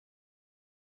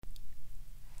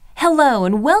Hello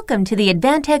and welcome to the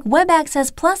Advantech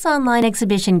WebAccess Plus Online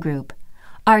Exhibition Group.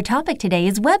 Our topic today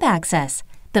is WebAccess,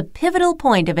 the pivotal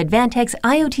point of Advantech's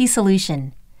IoT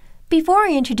solution. Before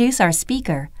I introduce our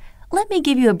speaker, let me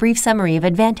give you a brief summary of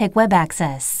Advantech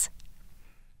WebAccess.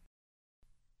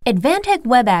 Advantech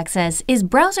WebAccess is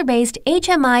browser-based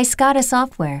HMI SCADA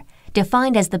software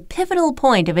defined as the pivotal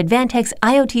point of Advantech's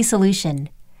IoT solution.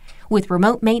 With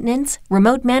remote maintenance,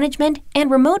 remote management,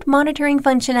 and remote monitoring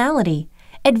functionality,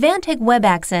 Advantech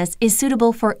WebAccess is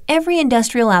suitable for every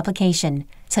industrial application,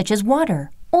 such as water,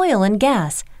 oil and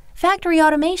gas, factory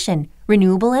automation,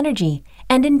 renewable energy,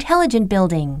 and intelligent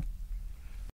building.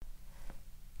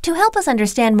 To help us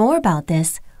understand more about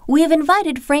this, we have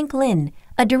invited Frank Lin,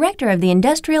 a director of the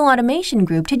Industrial Automation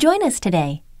Group, to join us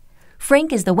today.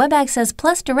 Frank is the WebAccess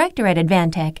Plus director at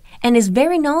Advantech and is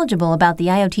very knowledgeable about the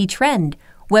IoT trend,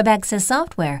 WebAccess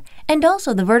software, and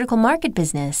also the vertical market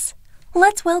business.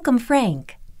 Let's welcome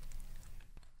Frank.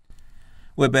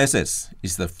 WebAccess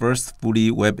is the first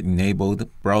fully web-enabled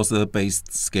browser-based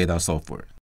SCADA software.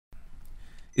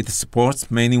 It supports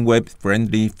many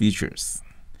web-friendly features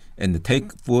and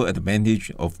takes full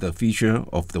advantage of the feature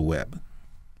of the web.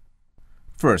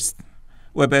 First,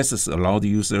 WebAccess allows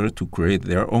users to create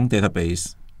their own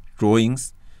database,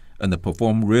 drawings, and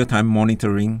perform real-time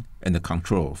monitoring and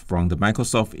control from the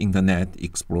Microsoft Internet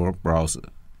Explorer browser,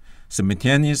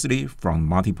 simultaneously from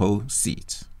multiple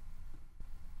seats.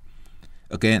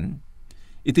 Again,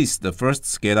 it is the first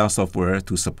SCADA software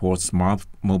to support smart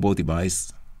mobile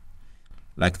devices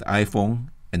like the iPhone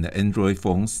and the Android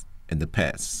phones and the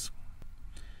pads.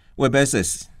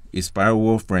 WebAccess is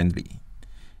firewall-friendly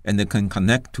and can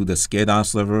connect to the SCADA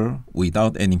server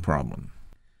without any problem.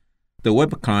 The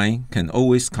web client can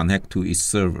always connect to its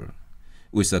server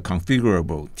with a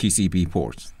configurable TCP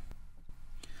port.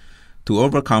 To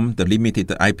overcome the limited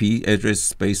IP address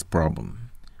space problem,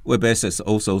 WebAccess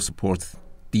also supports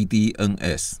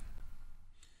DDNS.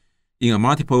 In a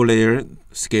multiple-layer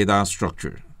SCADA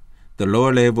structure, the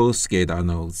lower-level SCADA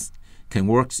nodes can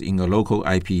work in a local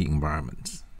IP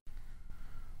environment.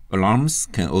 Alarms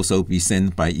can also be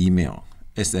sent by email,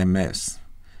 SMS,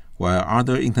 while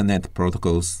other Internet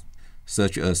protocols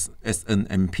such as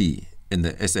SNMP and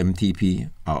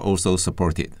SMTP are also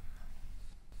supported.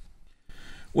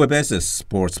 WebAccess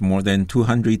supports more than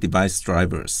 200 device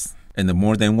drivers and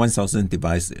more than 1,000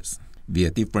 devices via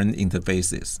different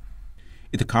interfaces.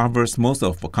 It covers most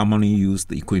of commonly used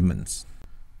equipment.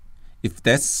 If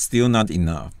that's still not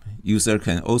enough, users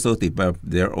can also develop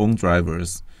their own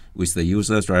drivers with the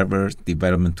User Driver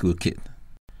Development Toolkit.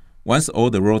 Once all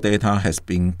the raw data has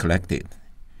been collected,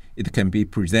 it can be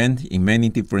presented in many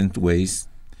different ways,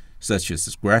 such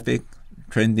as graphic,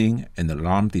 trending, and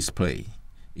alarm display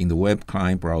in the web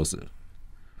client browser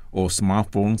or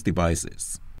smartphone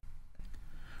devices.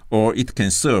 Or it can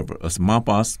serve as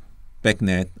Modbus,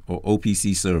 BACnet, or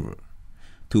OPC server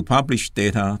to publish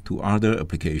data to other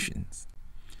applications.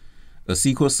 A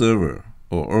SQL Server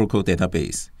or Oracle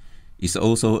database is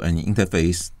also an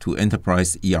interface to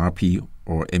enterprise ERP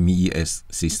or MES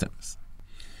systems.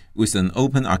 With an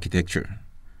open architecture,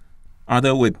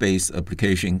 other web-based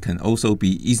applications can also be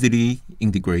easily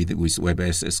integrated with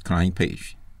WebAccess client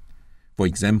page. For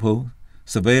example,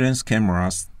 surveillance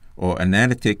cameras or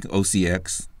analytic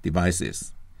OCX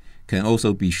devices can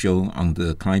also be shown on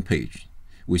the client page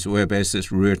with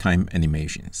WebAccess real-time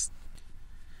animations.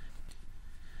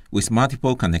 With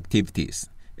multiple connectivities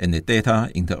and the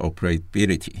data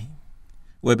interoperability,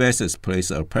 WebAccess plays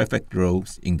a perfect role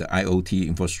in the IoT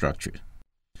infrastructure.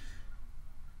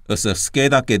 As a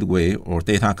SCADA gateway or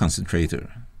data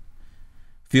concentrator,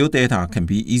 field data can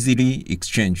be easily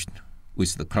exchanged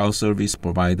with the cloud service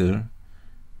provider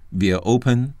via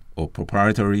open or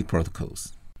proprietary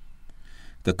protocols.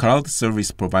 The cloud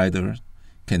service provider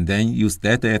can then use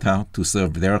that data to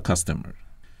serve their customer.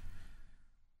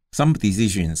 Some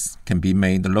decisions can be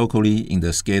made locally in the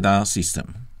SCADA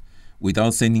system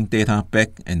without sending data back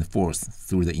and forth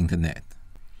through the Internet.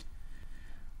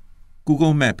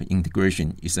 Google Map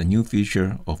integration is a new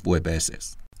feature of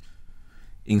WebAccess.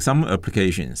 In some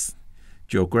applications,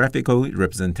 geographical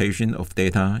representation of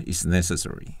data is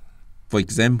necessary. For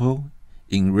example,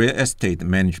 in real estate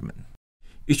management,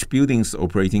 each building's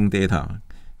operating data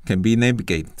can be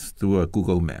navigated through a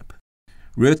Google Map.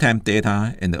 Real-time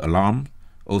data and alarm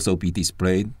also be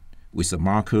displayed with a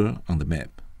marker on the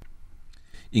map.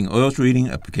 In oil drilling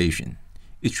application,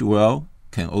 each well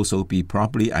can also be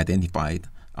properly identified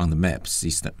on the map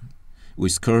system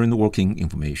with current working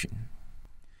information.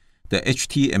 The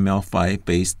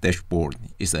HTML5-based dashboard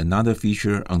is another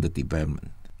feature under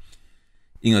development.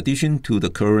 In addition to the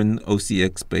current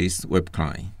OCX-based web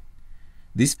client,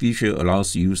 This feature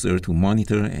allows users to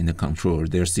monitor and control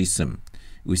their system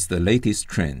with the latest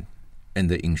trend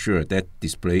and ensure that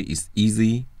display is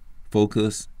easy,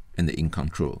 focused, and in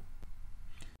control.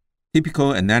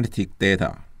 Typical analytic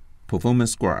data,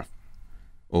 performance graph,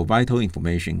 or vital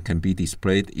information can be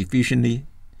displayed efficiently,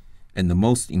 and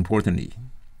most importantly,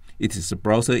 it is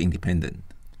browser independent.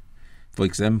 For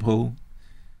example,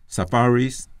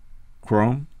 Safari,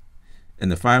 Chrome,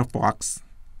 and Firefox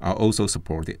are also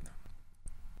supported.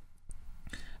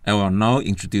 I will now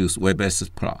introduce WebAccess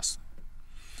Plus.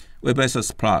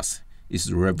 WebAccess Plus is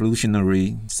a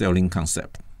revolutionary selling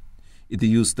concept. It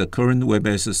uses the current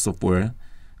WebAccess software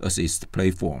as its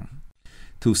platform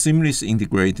to seamlessly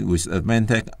integrate with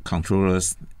Advantech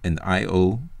controllers and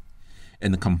I/O,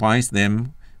 and combines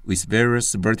them with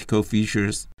various vertical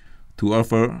features to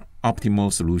offer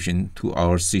optimal solution to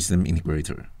our system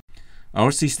integrator.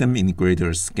 Our system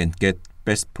integrators can get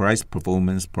best price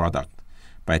performance product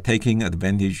by taking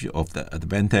advantage of the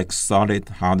Advantech solid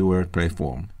hardware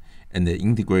platform and the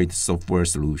integrated software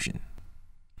solution.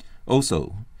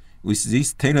 Also, with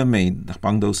this tailor-made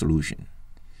bundle solution,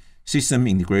 system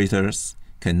integrators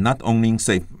can not only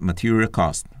save material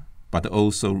cost, but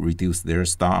also reduce their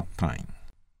startup time.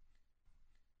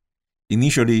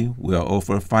 Initially, we'll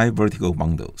offer 5 vertical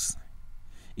bundles: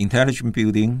 intelligent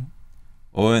building,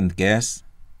 oil and gas,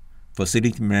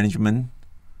 facility management,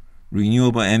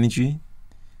 renewable energy,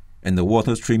 and the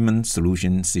water treatment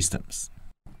solution systems.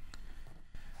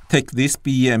 Take this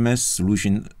BEMS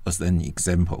solution as an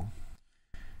example.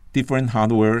 Different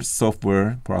hardware,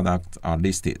 software products are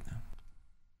listed.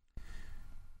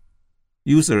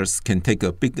 Users can take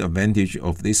a big advantage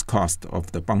of this cost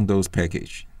of the bundles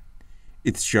package.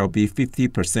 It shall be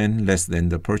 50% less than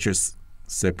the purchase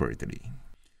separately.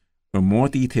 A more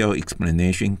detailed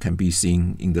explanation can be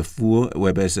seen in the full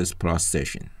WebAccess Plus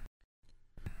session.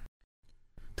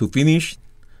 To finish,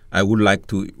 I would like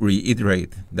to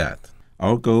reiterate that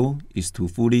our goal is to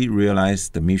fully realize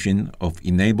the mission of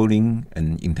enabling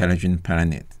an intelligent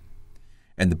planet,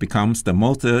 and becomes the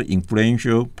most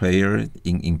influential player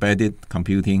in embedded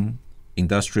computing,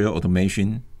 industrial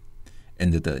automation,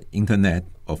 and the Internet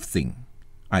of Things,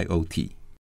 IoT.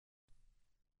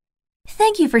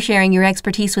 Thank you for sharing your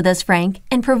expertise with us, Frank,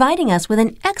 and providing us with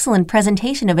an excellent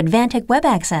presentation of Advantech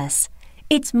WebAccess.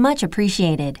 It's much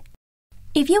appreciated.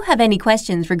 If you have any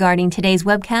questions regarding today's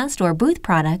webcast or booth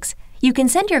products, you can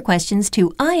send your questions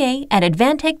to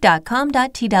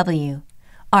ia@advantech.com.tw.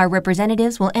 Our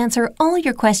representatives will answer all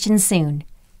your questions soon.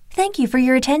 Thank you for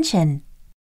your attention.